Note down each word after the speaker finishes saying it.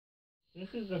This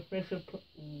is the Fisher,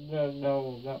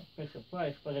 no, not Fisher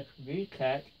Price, but it's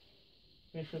vtech,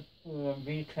 Fisher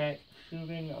vtech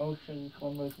Shooting Ocean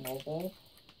Slumbers Mobile,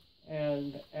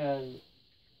 and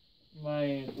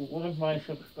my one of my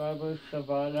subscribers,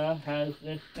 Savannah, has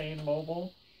this same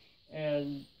mobile,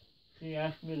 and she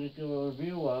asked me to do a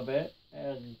review of it,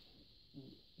 and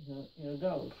here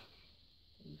goes.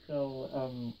 So,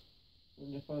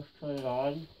 when you first turn it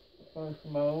on, the first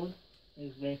mode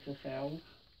is nature sounds.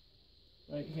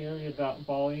 Right here you got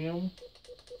volume,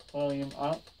 volume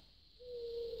up,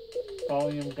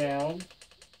 volume down,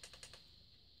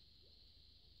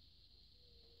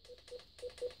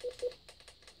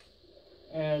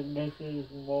 and this is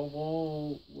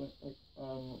mobile,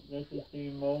 this is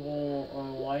the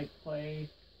mobile light play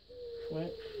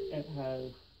switch. It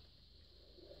has,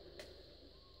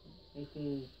 this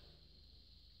is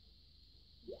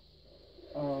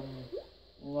um,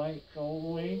 lights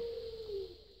only,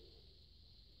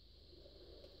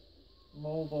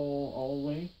 mobile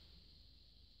only,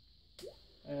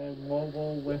 and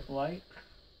mobile with light,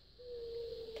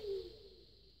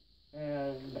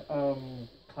 and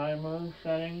timer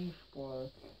settings for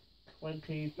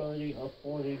 20, 30, or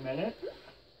 40 minutes.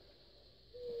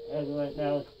 And right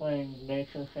now it's playing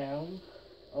nature sounds,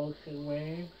 ocean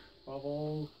waves,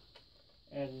 bubbles,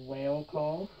 and whale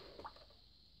calls.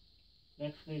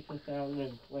 Next nature sound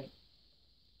is like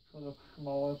sort of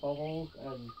smaller bubbles,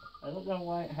 and I don't know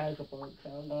why it has a bird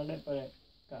sound on it, but it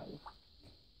does.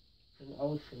 It's an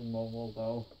ocean mobile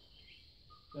though.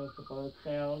 There's a bird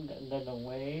sound, and then a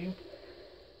wave.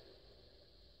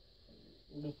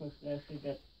 Lucas next you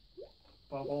get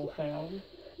bubble sound.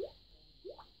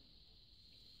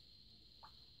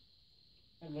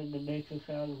 And then the nature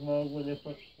sounds mode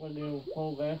when you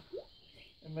pull this,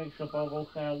 it makes a bubble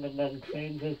sound and then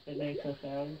changes the nature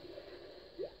sound.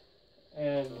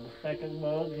 And the second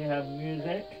mode you have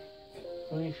music.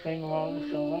 We sing along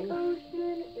songs.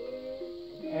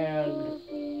 And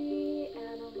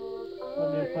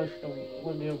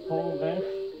when you pull this,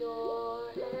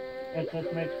 it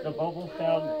just makes the bubble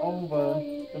sound over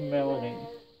the melody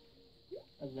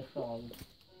of the song.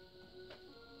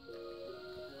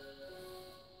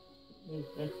 Use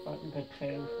this button to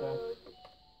change the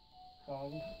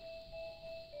song.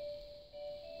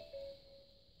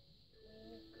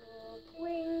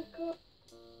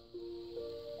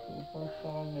 The first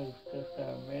song is just a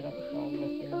made-up song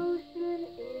with you.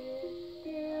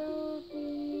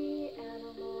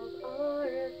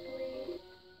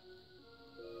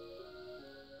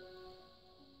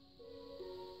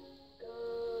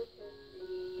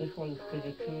 This one's to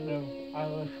the tune of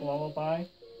Irish Lullaby.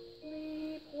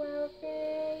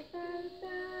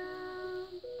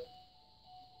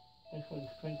 This one's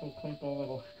Twinkle Twinkle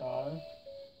Little Star.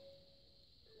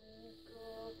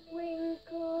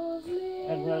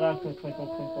 And right after Twinkle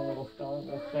Twinkle Little Star,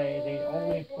 we'll say the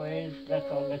only phrase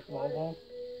that's on this mobile,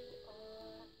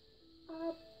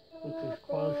 which is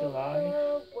close your eyes,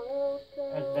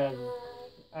 and then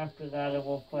after that it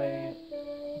will play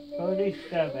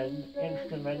 37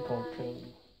 instrumental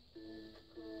tunes.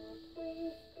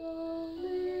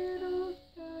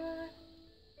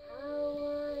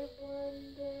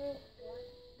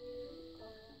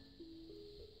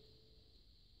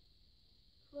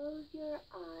 Close your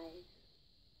eyes.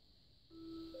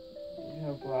 You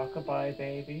have Rockabye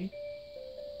Baby.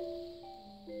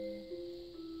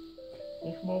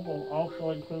 This mobile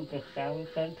also includes a sound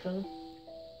sensor,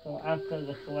 so after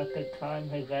the selected time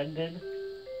has ended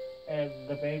and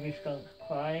the baby starts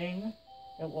crying,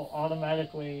 it will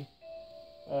automatically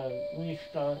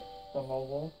restart the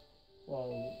mobile.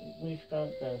 Well,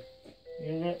 restart the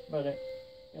unit, but it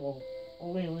will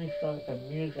only restart the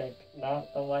music,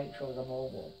 not the lights or the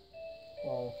mobile.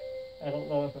 Well, I don't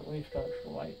know if it restarts the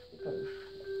lights because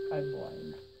I'm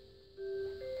blind.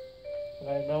 But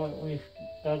I know it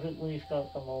doesn't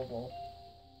restart the mobile.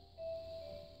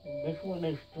 And this one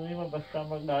is Dream of a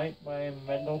Summer Night by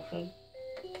Mendelsohn.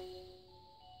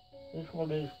 This one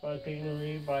is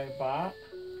Badinerie by Bach.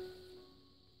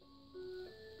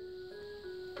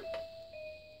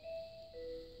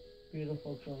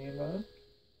 Beautiful Dreamer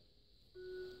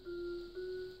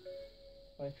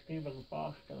by Stephen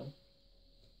Foster.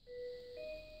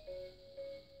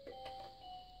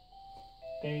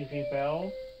 Daisy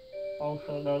Bell,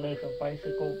 also known as A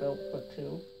Bicycle Built for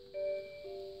Two.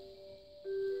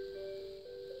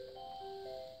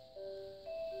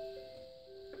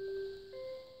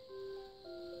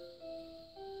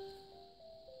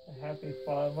 The Happy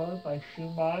Farmer by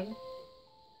Schumann.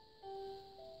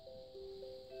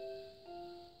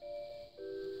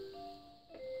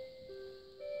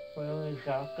 Frere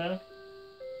Jacques,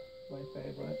 my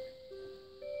favorite.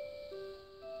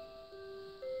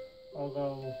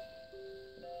 Although,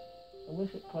 I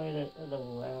wish it played it in a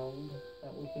round.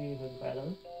 That would be even better.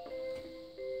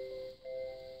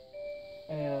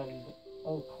 And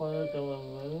Claire De La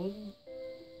Lune,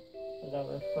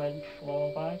 another French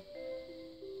lullaby.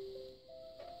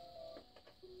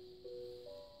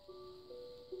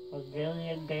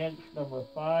 Hungarian Dance number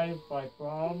 5 by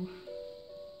Brahms.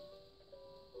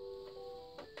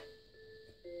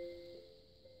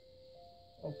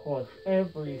 Of course,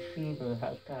 every shooter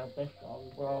has to have this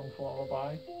song, Brahms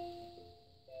Lullaby.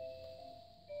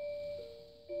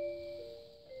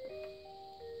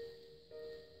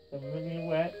 The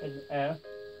Minuet In F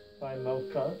by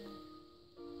Mozart.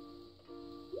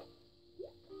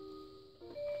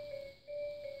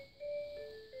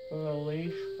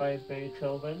 Elise by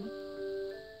Beethoven.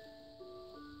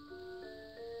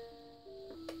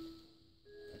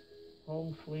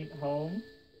 Home Sweet Home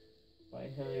by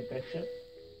Harry Bishop.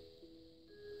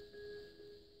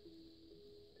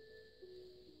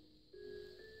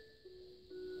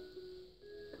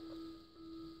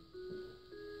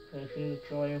 The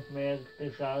Joy of Man's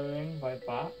Desiring by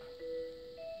Bach.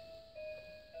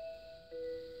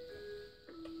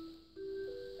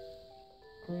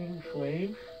 Clean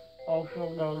Sleeves, also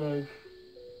known as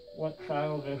What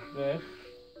Child Is This?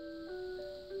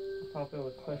 A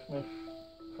popular Christmas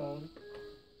song.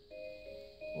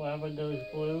 Lavender's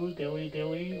Blue, Dilly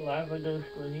Dilly, Lavender's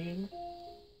Green.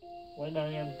 When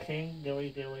I am king,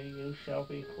 dilly dilly, you shall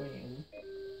be queen.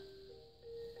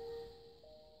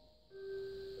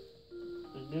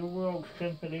 The New World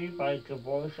Symphony by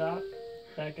Dvorak,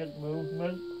 second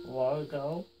movement,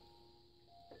 Largo.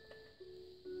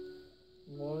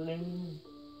 Morning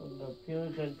from the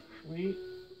Pearson Suite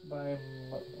by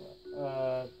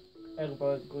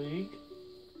Edvard Grieg.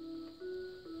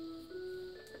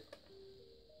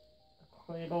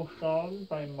 Cradle Song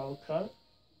by Mozart.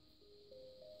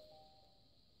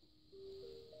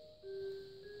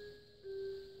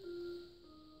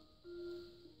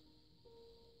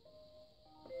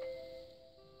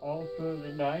 All Through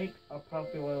the Night, a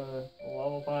popular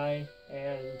lullaby,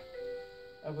 and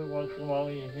every once in a while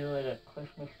you hear it at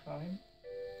Christmas time.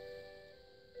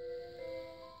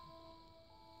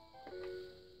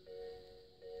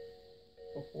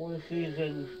 The Four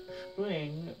Seasons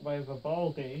Spring by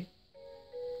Vivaldi.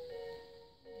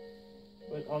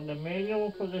 But on the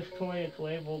manual for this toy it's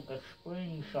labeled the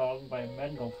Spring Song by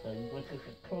Mendelsohn, which is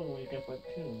a totally different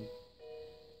tune.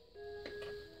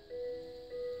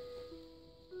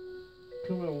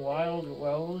 To a Wild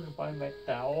Rose by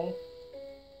Macdowel.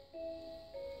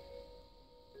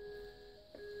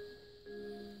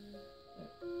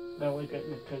 Now we get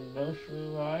into nursery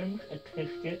rhymes,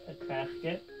 A-tisket,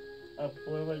 A-tasket, A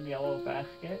Blue and Yellow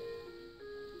Basket.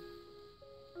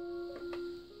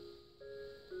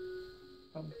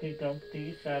 Humpty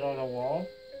Dumpty sat on a wall.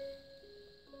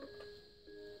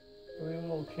 Three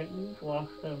little kittens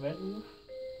lost their mittens.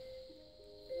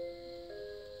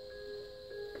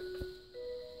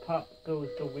 Pop goes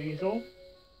the weasel.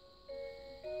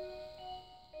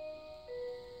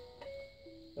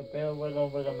 The bear went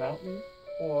over the mountain,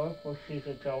 or for she's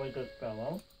a jolly good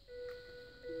fellow.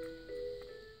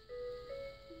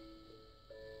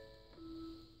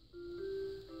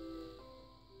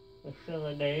 The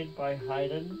Serenade by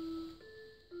Haydn.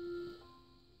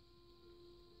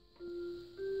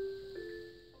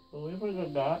 Believe it or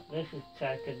not, this is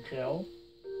Jack and Jill.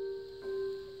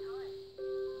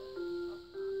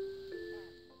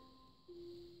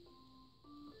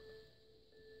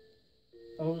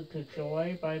 Ode to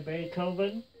Joy by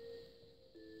Beethoven.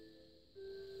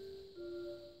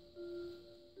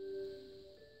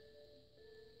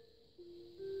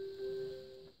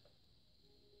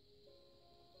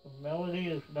 The melody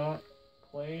is not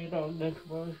played on this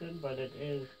version, but it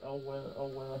is Oh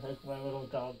Where Has My Little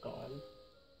Dog Gone?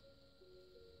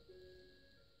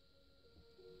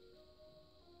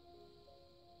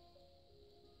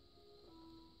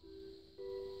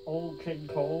 Old King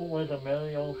Cole was a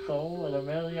merry old soul, and a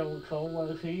merry old soul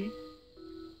was he.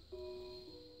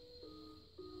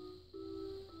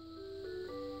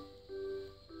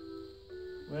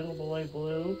 Little boy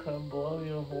blue, come blow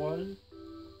your horn.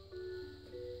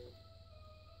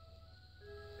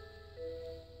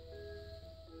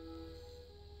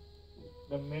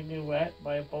 The Minuet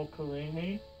by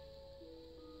Boccherini.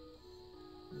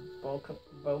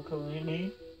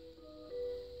 Boccherini.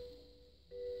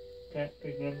 Jack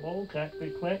be nimble, Jack be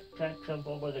quick, Jack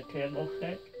simple with a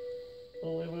candlestick.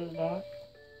 Believe it or not.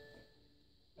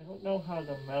 I don't know how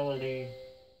the melody,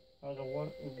 how the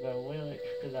lyrics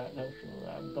to that notion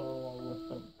that go along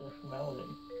with this melody.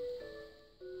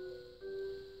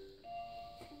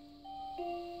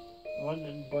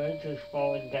 London Bridge is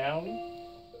falling down.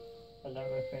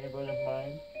 Another favorite of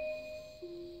mine.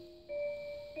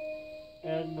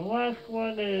 And the last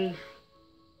one is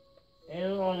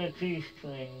Air on a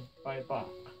G-String by Bach.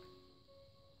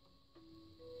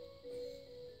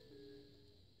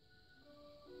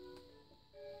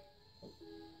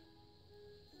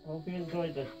 Hope you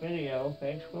enjoyed this video.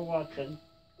 Thanks for watching.